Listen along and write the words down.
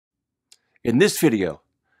In this video,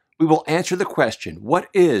 we will answer the question, what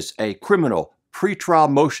is a criminal pretrial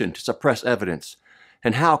motion to suppress evidence,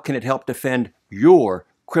 and how can it help defend your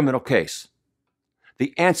criminal case?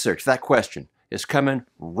 The answer to that question is coming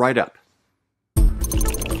right up.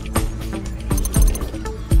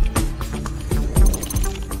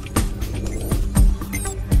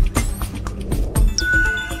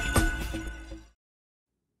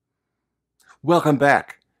 Welcome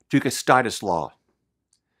back to Gustitislaw.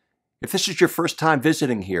 If this is your first time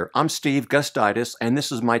visiting here, I'm Steve Gustitis, and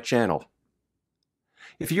this is my channel.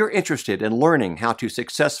 If you're interested in learning how to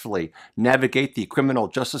successfully navigate the criminal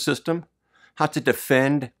justice system, how to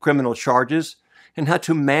defend criminal charges, and how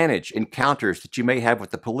to manage encounters that you may have with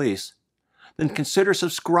the police, then consider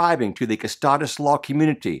subscribing to the Gustitislaw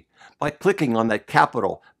community by clicking on that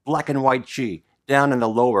capital black and white G down in the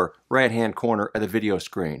lower right-hand corner of the video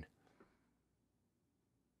screen.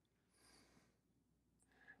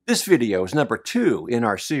 This video is number 2 in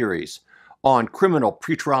our series on criminal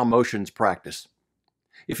pretrial motions practice.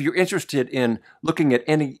 If you're interested in looking at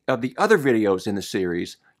any of the other videos in the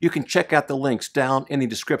series, you can check out the links down in the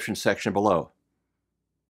description section below.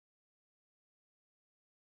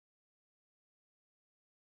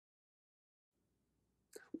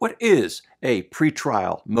 What is a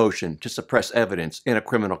pretrial motion to suppress evidence in a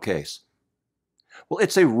criminal case? Well,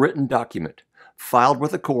 it's a written document filed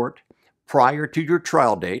with a court prior to your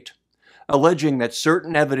trial date, alleging that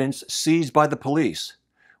certain evidence seized by the police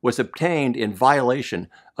was obtained in violation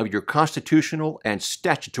of your constitutional and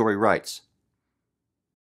statutory rights.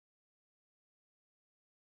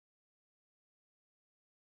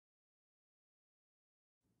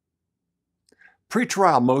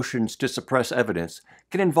 Pretrial motions to suppress evidence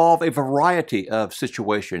can involve a variety of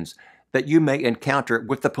situations that you may encounter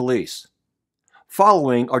with the police.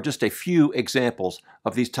 Following are just a few examples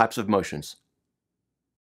of these types of motions.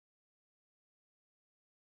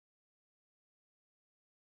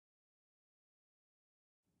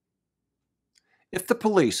 If the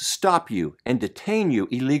police stop you and detain you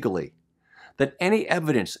illegally, then any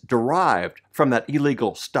evidence derived from that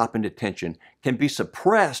illegal stop and detention can be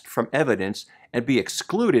suppressed from evidence and be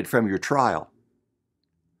excluded from your trial.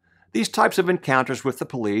 These types of encounters with the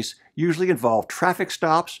police usually involve traffic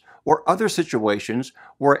stops or other situations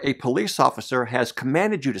where a police officer has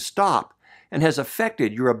commanded you to stop and has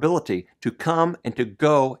affected your ability to come and to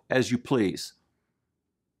go as you please.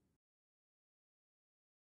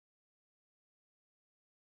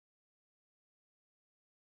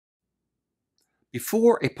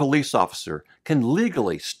 Before a police officer can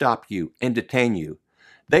legally stop you and detain you,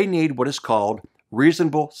 they need what is called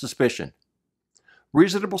reasonable suspicion.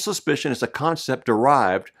 Reasonable suspicion is a concept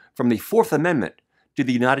derived from the Fourth Amendment to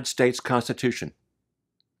the United States Constitution.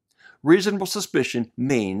 Reasonable suspicion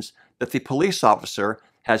means that the police officer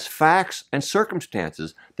has facts and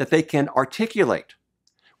circumstances that they can articulate,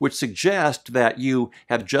 which suggest that you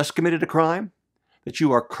have just committed a crime, that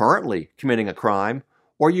you are currently committing a crime,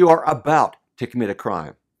 or you are about to commit a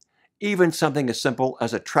crime, even something as simple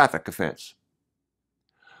as a traffic offense.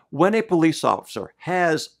 When a police officer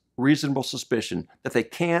has reasonable suspicion that they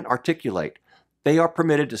can articulate, they are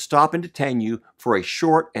permitted to stop and detain you for a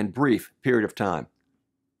short and brief period of time.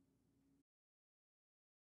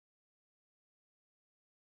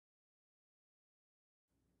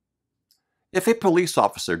 If a police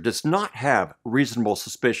officer does not have reasonable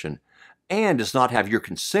suspicion and does not have your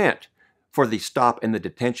consent for the stop and the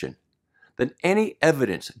detention, then any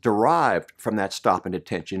evidence derived from that stop and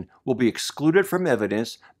detention will be excluded from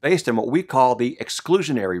evidence based on what we call the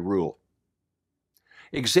exclusionary rule.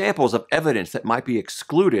 Examples of evidence that might be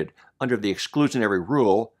excluded under the exclusionary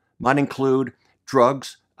rule might include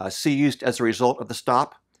drugs seized as a result of the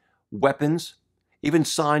stop, weapons, even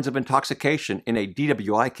signs of intoxication in a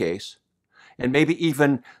DWI case, and maybe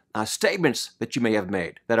even statements that you may have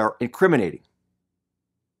made that are incriminating.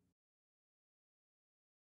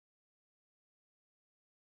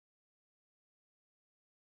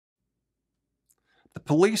 The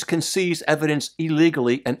police can seize evidence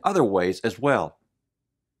illegally in other ways as well.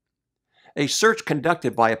 A search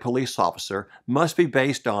conducted by a police officer must be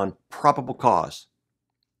based on probable cause.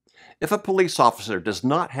 If a police officer does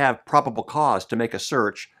not have probable cause to make a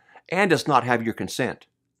search and does not have your consent,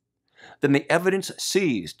 then the evidence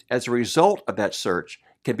seized as a result of that search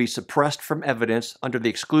can be suppressed from evidence under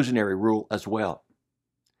the exclusionary rule as well.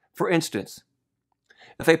 For instance,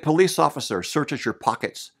 if a police officer searches your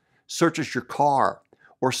pockets, searches your car,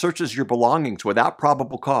 or searches your belongings without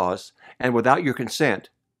probable cause and without your consent,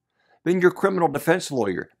 then your criminal defense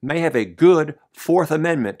lawyer may have a good Fourth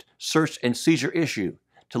Amendment search and seizure issue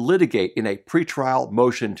to litigate in a pretrial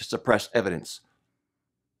motion to suppress evidence.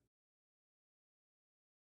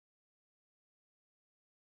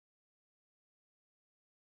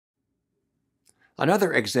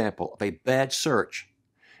 Another example of a bad search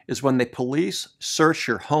is when the police search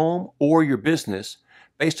your home or your business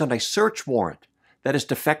based on a search warrant that is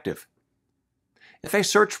defective. If a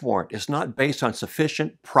search warrant is not based on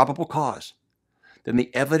sufficient probable cause, then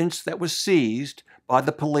the evidence that was seized by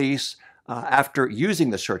the police after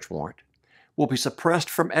using the search warrant will be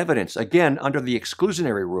suppressed from evidence, again under the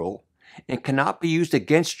exclusionary rule, and cannot be used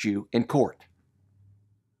against you in court.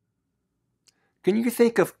 Can you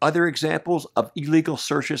think of other examples of illegal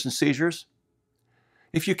searches and seizures?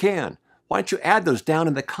 If you can, why don't you add those down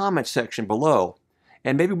in the comments section below,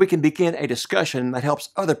 and maybe we can begin a discussion that helps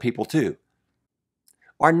other people too.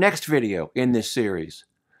 Our next video in this series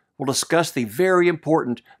will discuss the very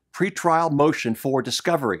important pretrial motion for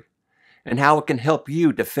discovery and how it can help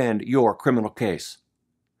you defend your criminal case.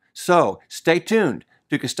 So stay tuned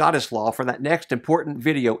to Gustitislaw for that next important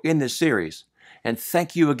video in this series, and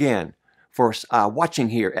thank you again for watching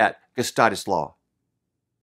here at Gustitislaw.